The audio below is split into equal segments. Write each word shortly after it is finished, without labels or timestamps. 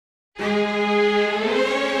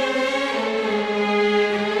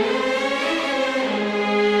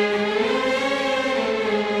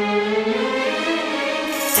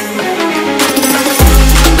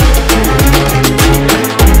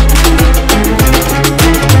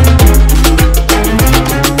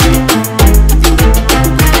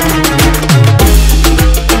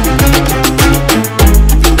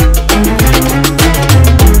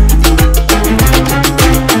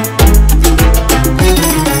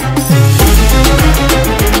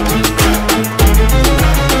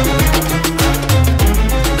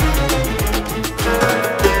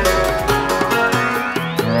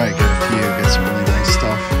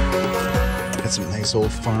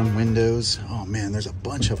farm windows. Oh man, there's a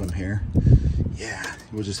bunch of them here. Yeah,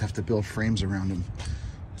 we'll just have to build frames around them.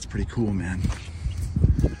 That's pretty cool, man.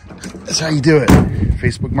 That's how you do it.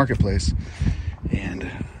 Facebook Marketplace. And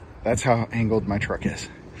that's how angled my truck is.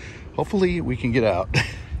 Hopefully we can get out.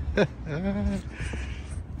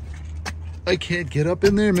 I can't get up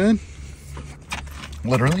in there, man.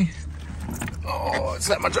 Literally. Oh, it's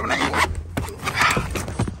that much of an angle.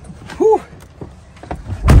 Whew.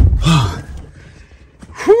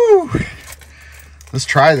 Whew. Let's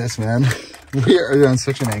try this, man. We are on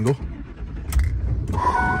such an angle.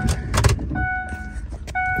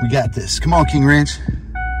 We got this. Come on, King Ranch.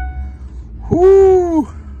 Whoo!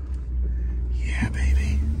 Yeah,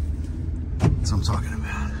 baby. That's what I'm talking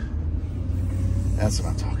about. That's what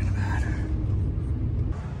I'm talking about.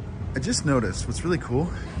 I just noticed what's really cool.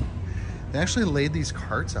 They actually laid these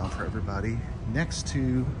carts out for everybody next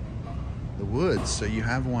to the woods, so you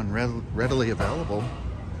have one readily available.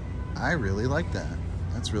 I really like that.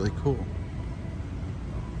 That's really cool.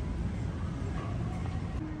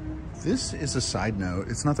 This is a side note.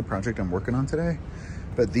 It's not the project I'm working on today,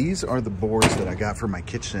 but these are the boards that I got for my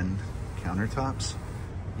kitchen countertops.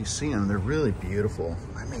 You see them, they're really beautiful.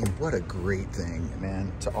 I mean, what a great thing,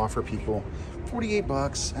 man, to offer people. 48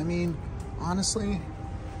 bucks. I mean, honestly,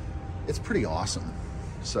 it's pretty awesome.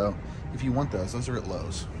 So if you want those are at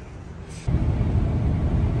Lowe's.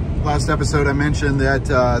 Last episode, I mentioned that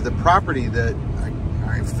the property that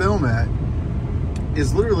I film at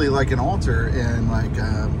is literally like an altar and like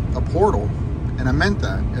a portal. And I meant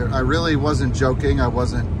that. I really wasn't joking. I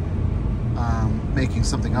wasn't making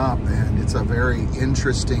something up. And it's a very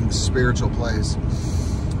interesting spiritual place.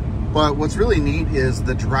 But what's really neat is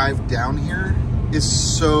the drive down here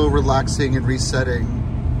is so relaxing and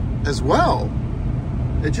resetting as well.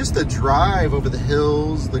 It's just a drive over the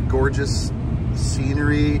hills, the gorgeous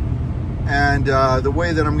scenery, and the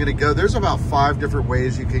way that I'm gonna go. There's about 5 different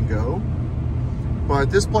ways you can go.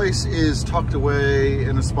 But this place is tucked away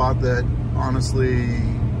in a spot that honestly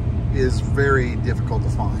is very difficult to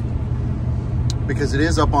find because it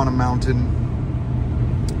is up on a mountain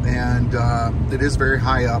and it is very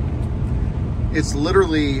high up. It's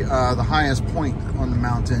literally the highest point on the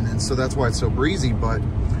mountain, and so that's why it's so breezy. But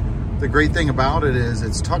the great thing about it is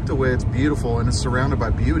it's tucked away, it's beautiful, and it's surrounded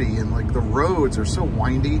by beauty, and like the roads are so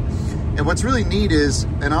windy. And what's really neat is,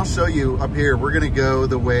 and I'll show you up here, we're gonna go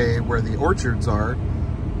the way where the orchards are.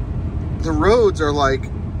 The roads are like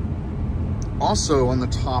also on the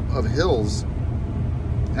top of hills.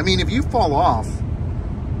 I mean, if you fall off,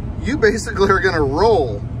 you basically are gonna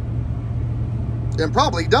roll and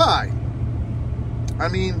probably die. I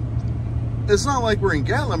mean, it's not like we're in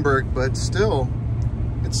Gatlinburg, but still,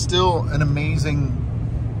 it's still an amazing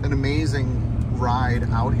ride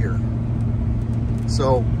out here.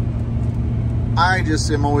 So I just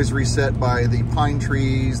am always reset by the pine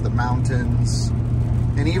trees, the mountains,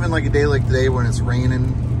 and even like a day like today when it's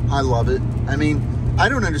raining, I love it. I mean, I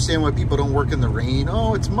don't understand why people don't work in the rain.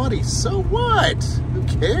 Oh, it's muddy. So what? Who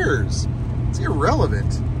cares? It's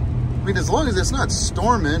irrelevant. I mean, as long as it's not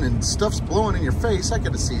storming and stuff's blowing in your face, I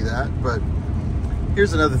get to see that. But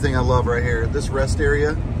here's another thing I love right here. This rest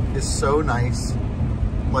area is so nice.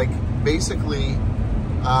 Like, basically,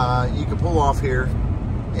 you can pull off here.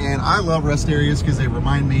 And I love rest areas because they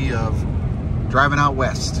remind me of driving out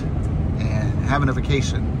west and having a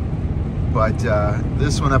vacation. But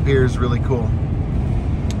this one up here is really cool.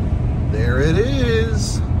 There it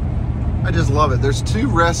is. I just love it. There's two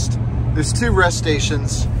rest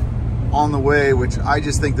stations on the way, which I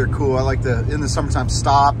just think they're cool. I like to, in the summertime,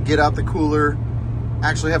 stop, get out the cooler,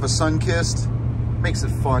 actually have a sun-kissed. Makes it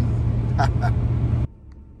fun.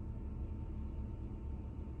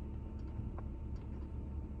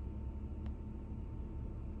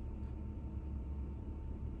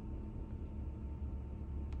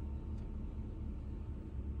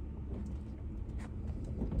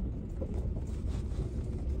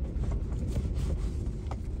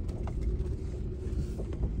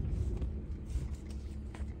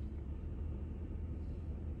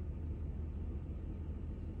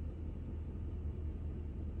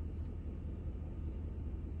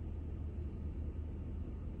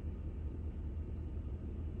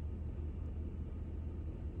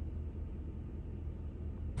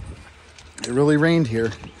 It really rained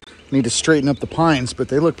here. Need to straighten up the pines, but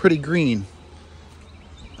they look pretty green.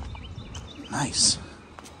 Nice.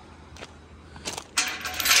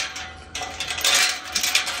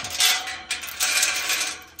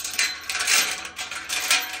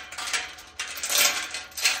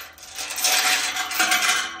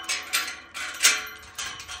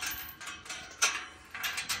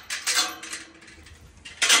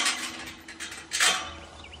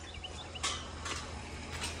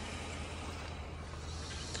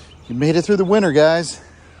 You made it through the winter, guys.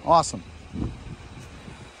 Awesome.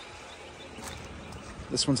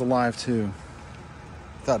 This one's alive too.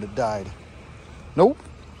 Thought it died. Nope.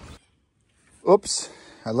 Oops.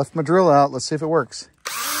 I left my drill out. Let's see if it works.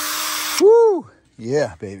 Woo!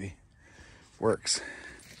 Yeah, baby. Works.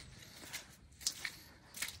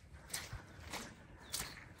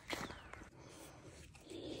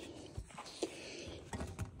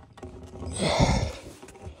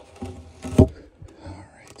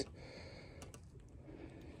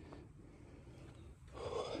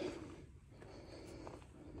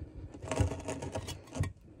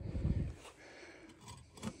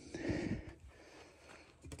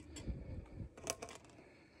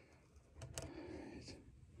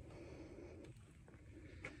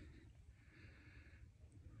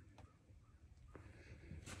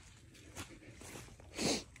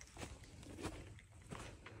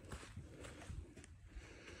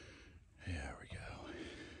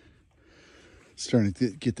 Starting to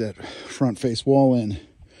get that front face wall in.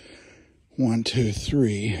 1, 2,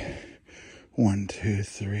 3. 1, 2,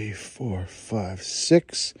 3, 4, 5,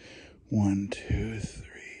 6. 1, 2, 3.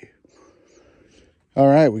 All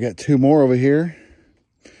right, we got 2 more over here.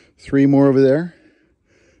 3 more over there.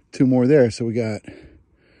 2 more there. So we got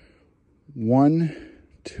 1,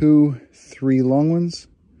 2, 3 long ones.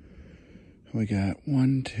 We got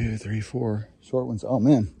 1, 2, 3, 4 short ones. Oh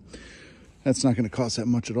man, that's not going to cost that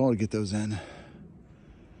much at all to get those in.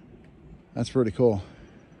 That's pretty cool.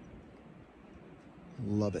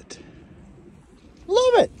 Love it.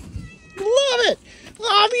 Love it. Love it.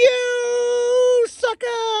 Love you, sucker.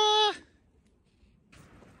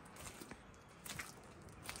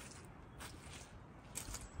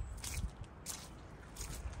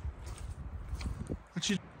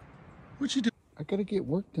 What you do? I gotta get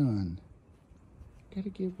work done. Gotta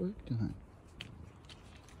get work done.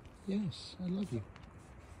 Yes, I love you.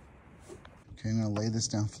 Okay, I'm gonna lay this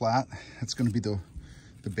down flat. That's gonna be the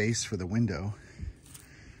base for the window.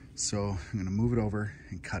 So I'm gonna move it over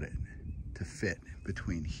and cut it to fit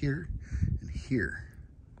between here and here.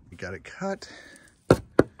 We got it cut. All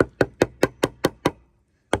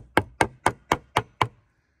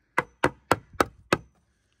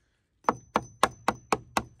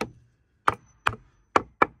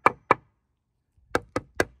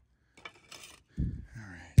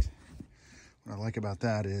right. What I like about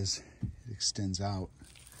that is it extends out.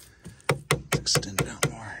 Let's extend it out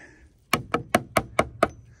more.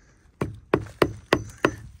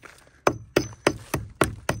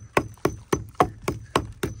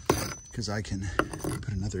 Because I can put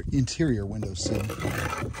another interior window sill. All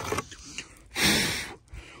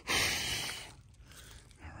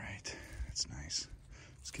right, that's nice.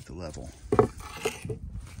 Let's get the level.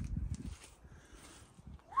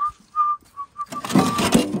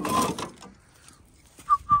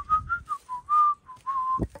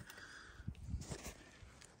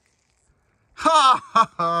 Ha ha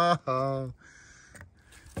ha ha.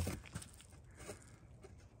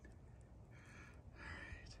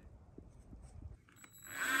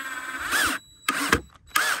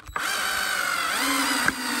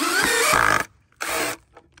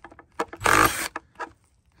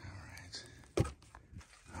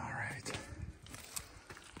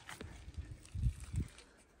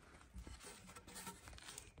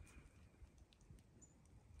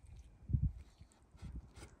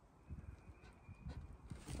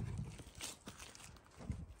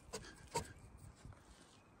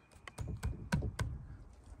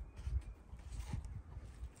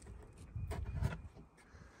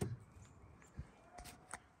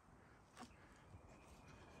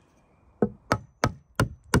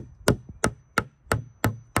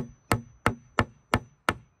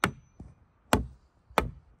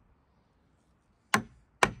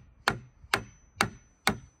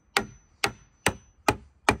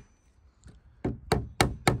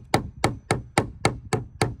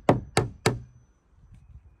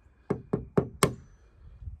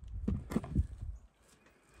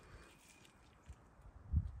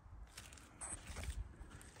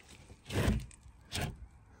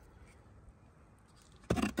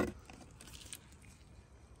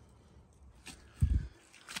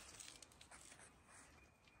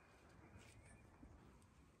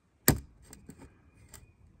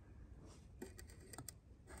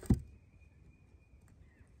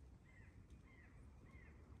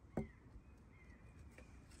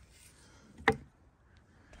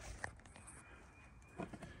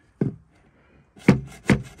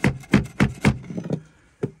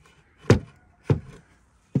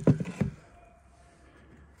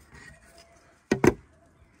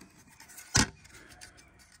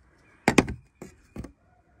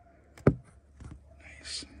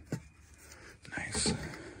 Nice.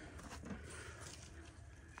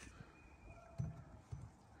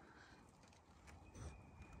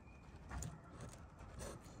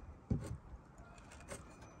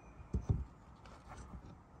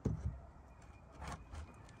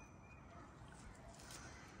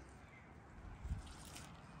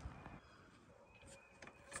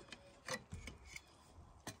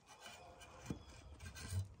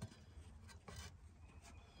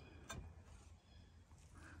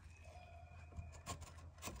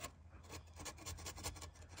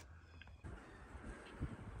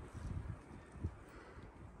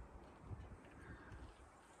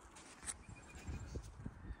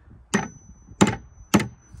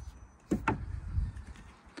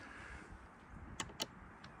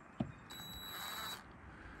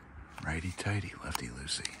 tighty, lefty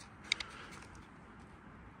loosey.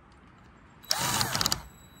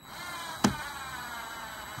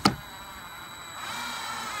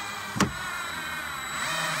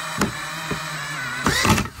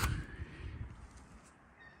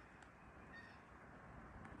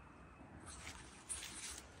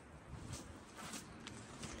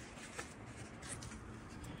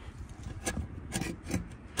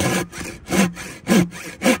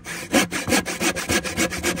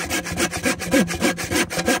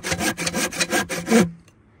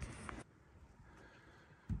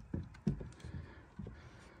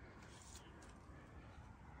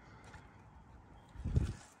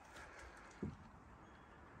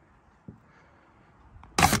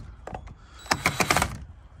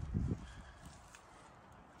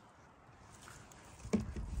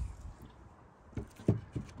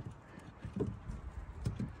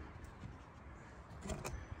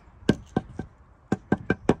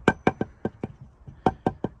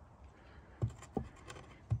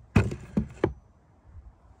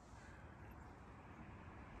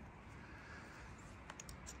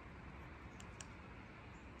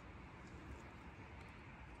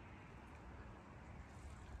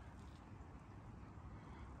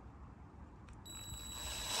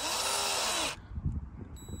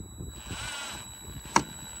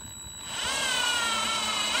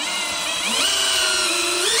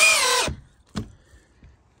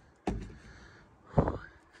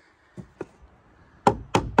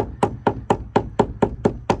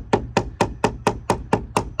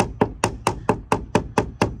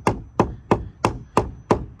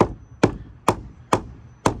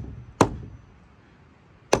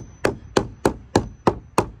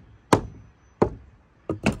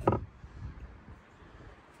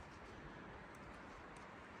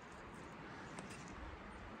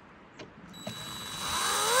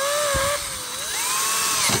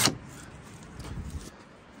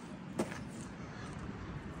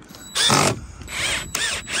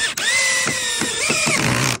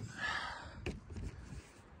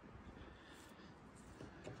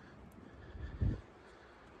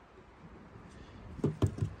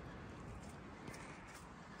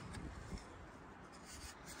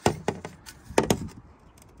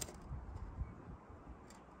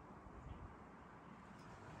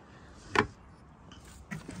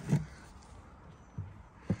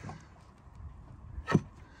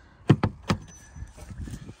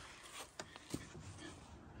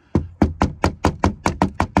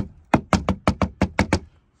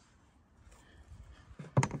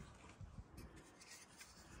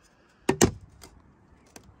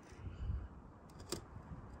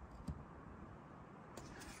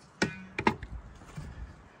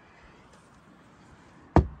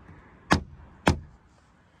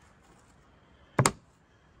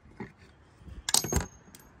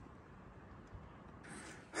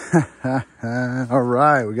 All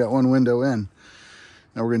right, we got one window in.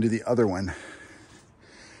 Now we're gonna do the other one. And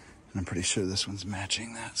I'm pretty sure this one's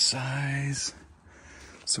matching that size.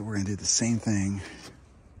 So we're gonna do the same thing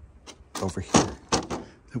over here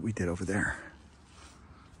that we did over there.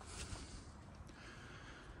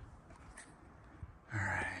 All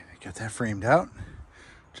right, got that framed out,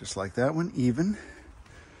 just like that one, even.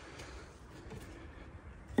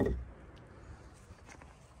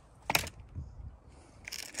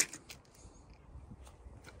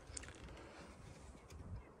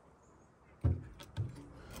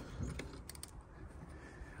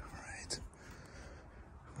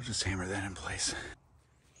 We'll just hammer that in place.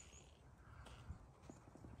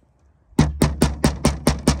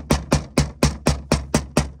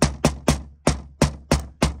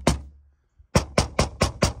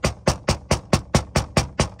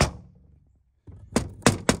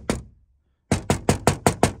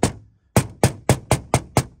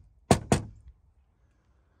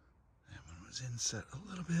 That one was inset a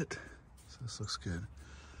little bit, so this looks good.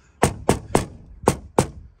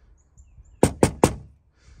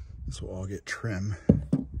 This will all get trim.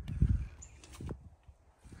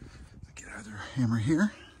 Get our other hammer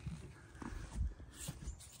here.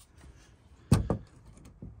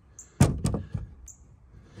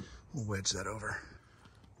 We'll wedge that over.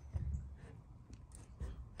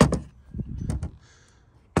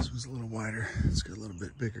 This one's a little wider. It's got a little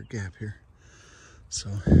bit bigger gap here. So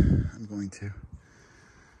I'm going to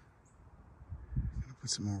put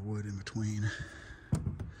some more wood in between.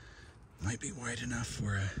 Might be wide enough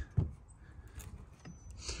for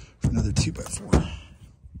another 2x4.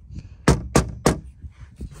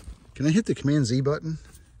 Can I hit the Command Z button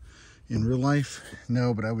in real life?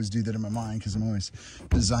 No, but I always do that in my mind because I'm always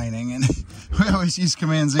designing and I always use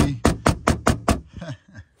Command Z. All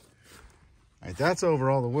right, that's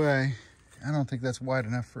over all the way. I don't think that's wide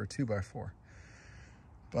enough for a 2x4.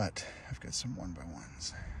 But I've got some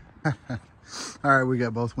 1x1s. All right, we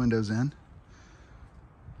got both windows in.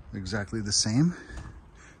 Exactly the same.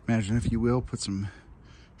 Imagine, if you will, put some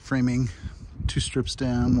framing, 2 strips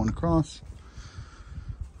down, 1 across.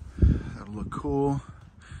 That'll look cool.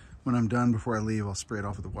 When I'm done, before I leave, I'll spray it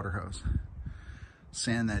off with a water hose.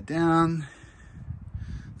 Sand that down.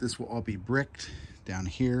 This will all be bricked down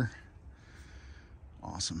here.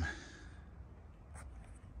 Awesome.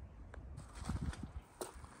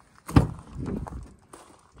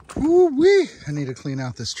 Ooh-wee! I need to clean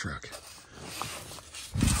out this truck.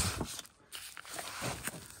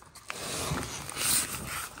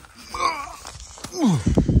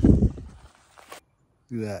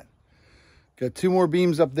 Look at that. Got 2 more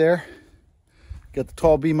beams up there. Got the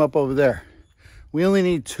tall beam up over there. We only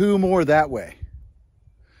need 2 more that way.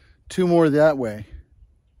 2 more that way.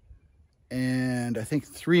 And I think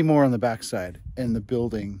 3 more on the backside. And the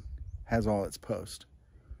building has all its posts.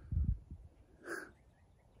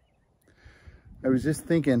 I was just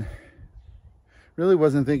thinking, really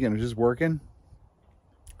wasn't thinking, I was just working.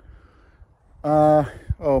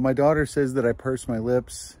 Oh, my daughter says that I purse my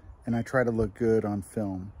lips and I try to look good on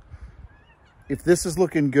film. If this is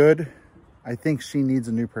looking good, I think she needs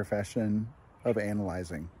a new profession of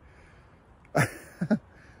analyzing.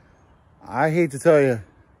 I hate to tell you,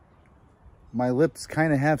 my lips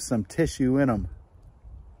kind of have some tissue in them.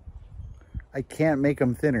 I can't make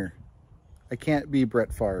them thinner. I can't be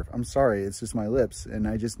Brett Favre. I'm sorry, it's just my lips. And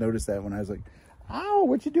I just noticed that when I was like, ow,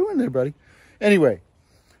 what you doing there, buddy? Anyway,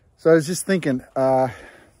 so I was just thinking,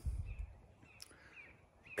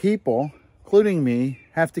 people, including me,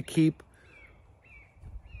 have to keep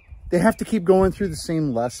going through the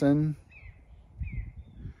same lesson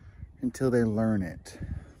until they learn it.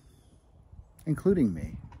 Including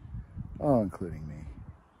me. Oh, including me.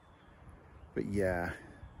 But yeah.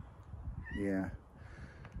 Yeah.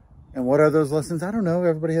 And what are those lessons? I don't know.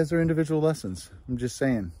 Everybody has their individual lessons. I'm just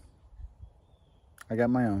saying. I got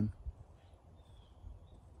my own.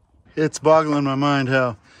 It's boggling my mind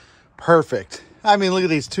how perfect. I mean, look at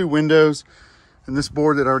these 2 windows and this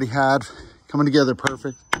board that I already had coming together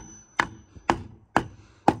perfect.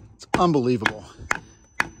 It's unbelievable.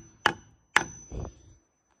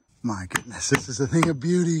 My goodness, this is a thing of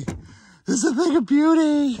beauty. This is a thing of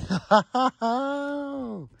beauty.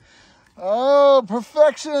 Oh,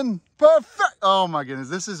 perfection. Perfect. Oh my goodness,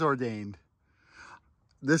 this is ordained.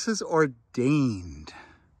 This is ordained.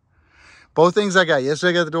 Both things I got.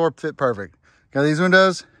 Yesterday I got the door, fit perfect. Got these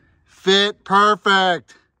windows, fit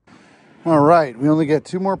perfect. All right, we only got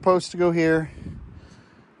 2 more posts to go here.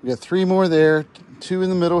 We got 3 more there, 2 in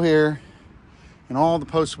the middle here, and all the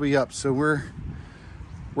posts will be up. So we're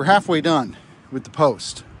halfway done with the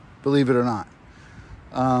post, believe it or not.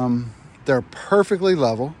 They're perfectly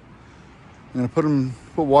level. I'm gonna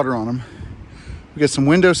put water on them. We got some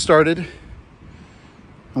windows started.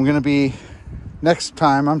 I'm gonna be, next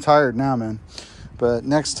time, I'm tired now, man. But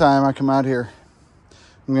next time I come out here,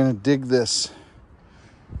 I'm gonna dig this,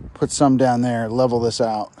 put some down there, level this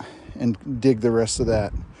out, and dig the rest of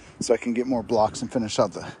that so I can get more blocks and finish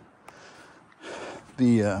out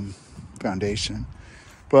the foundation.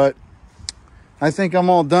 But I think I'm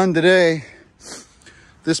all done today.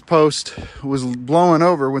 This post was blowing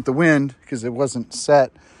over with the wind because it wasn't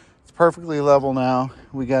set. It's perfectly level now.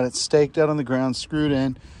 We got it staked out on the ground, screwed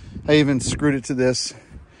in. I even screwed it to this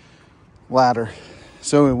ladder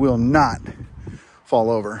so it will not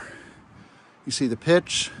fall over. You see the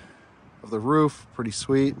pitch of the roof, pretty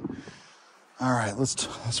sweet. All right,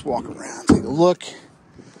 let's walk around, take a look,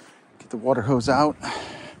 get the water hose out,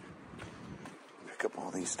 pick up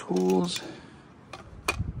all these tools.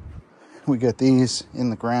 We got these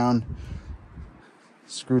in the ground,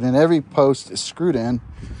 screwed in. Every post is screwed in.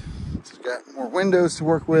 It's got more windows to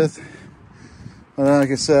work with.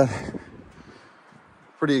 Like I said,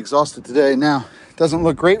 pretty exhausted today. Now, it doesn't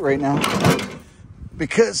look great right now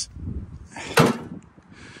because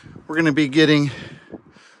we're going to be getting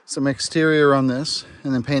some exterior on this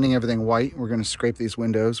and then painting everything white. We're going to scrape these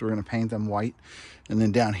windows. We're going to paint them white. And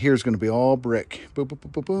then down here is going to be all brick. Boom, boom,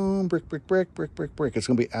 boom, boom, boom. Brick, brick, brick, brick, brick, brick. It's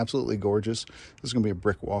going to be absolutely gorgeous. This is going to be a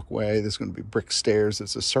brick walkway. This is going to be brick stairs.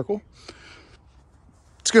 It's a circle.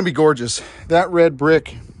 It's going to be gorgeous. That red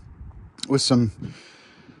brick with some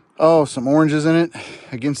oranges in it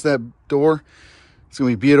against that door. It's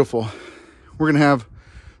going to be beautiful. We're going to have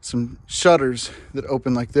some shutters that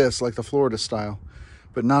open like this, like the Florida style,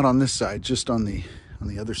 but not on this side, just on the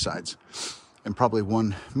other sides. And probably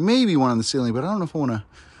one, maybe one on the ceiling, but I don't know if I want to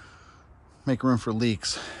make room for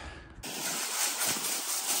leaks.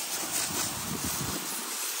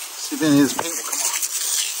 See then his paint will come off.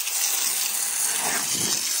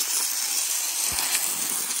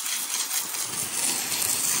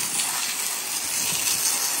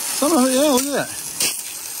 Some of it, yeah, look at that.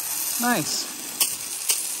 Nice.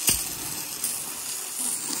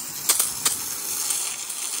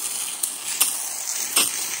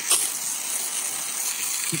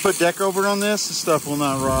 You put deck over on this stuff will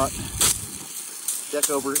not rot. Deck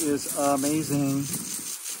over is amazing.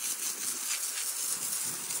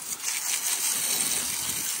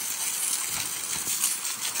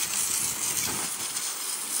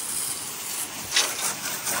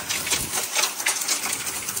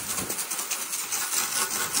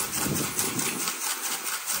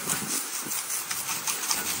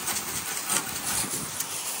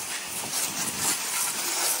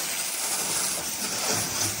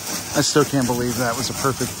 I still can't believe that was a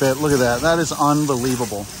perfect fit. Look at that. That is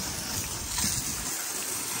unbelievable.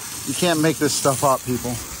 You can't make this stuff up, people.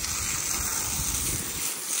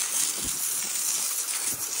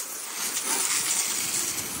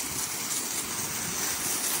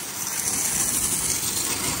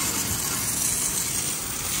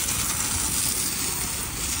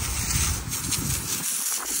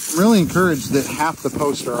 I'm really encouraged that half the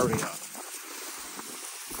posts are already up.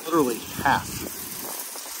 Literally half.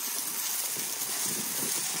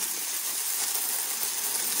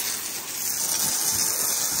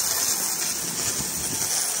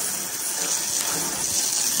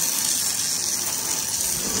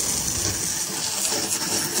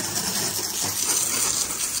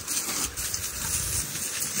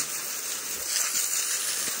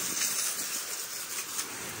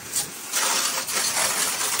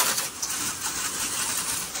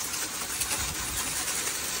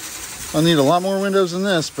 I'll need a lot more windows than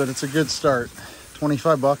this, but it's a good start.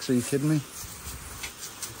 25 bucks, are you kidding me?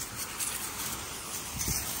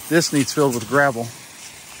 This needs filled with gravel.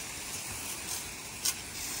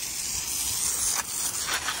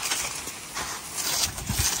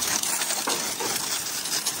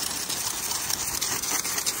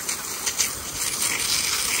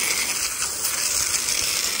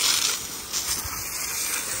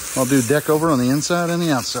 I'll do deck over on the inside and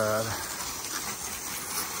the outside.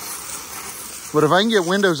 But if I can get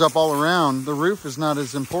windows up all around, the roof is not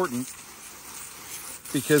as important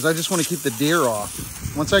because I just want to keep the deer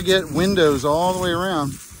off. Once I get windows all the way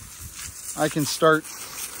around, I can start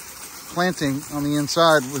planting on the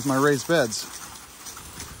inside with my raised beds.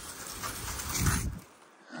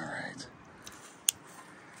 All right.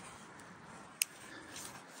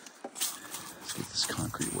 Let's get this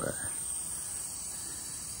concrete wet.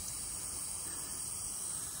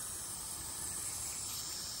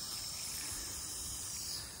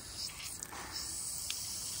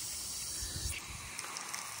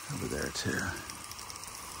 Over there too.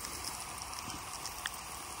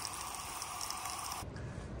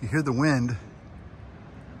 You hear the wind.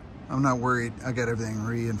 I'm not worried. I got everything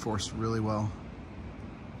reinforced really well.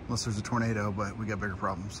 Unless there's a tornado, but we got bigger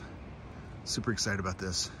problems. Super excited about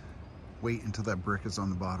this. Wait until that brick is on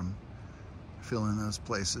the bottom. Fill in those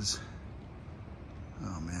places.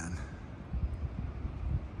 Oh man.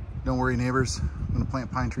 Don't worry, neighbors. I'm gonna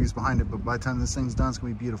plant pine trees behind it, but by the time this thing's done, it's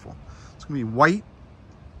gonna be beautiful. It's gonna be white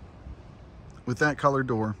with that color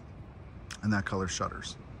door and that color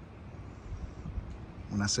shutters.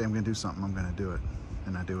 When I say I'm gonna do something, I'm gonna do it,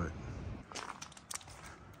 and I do it.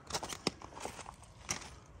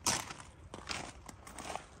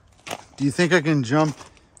 Do you think I can jump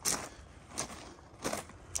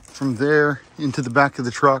from there into the back of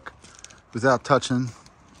the truck without touching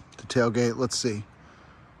the tailgate? Let's see.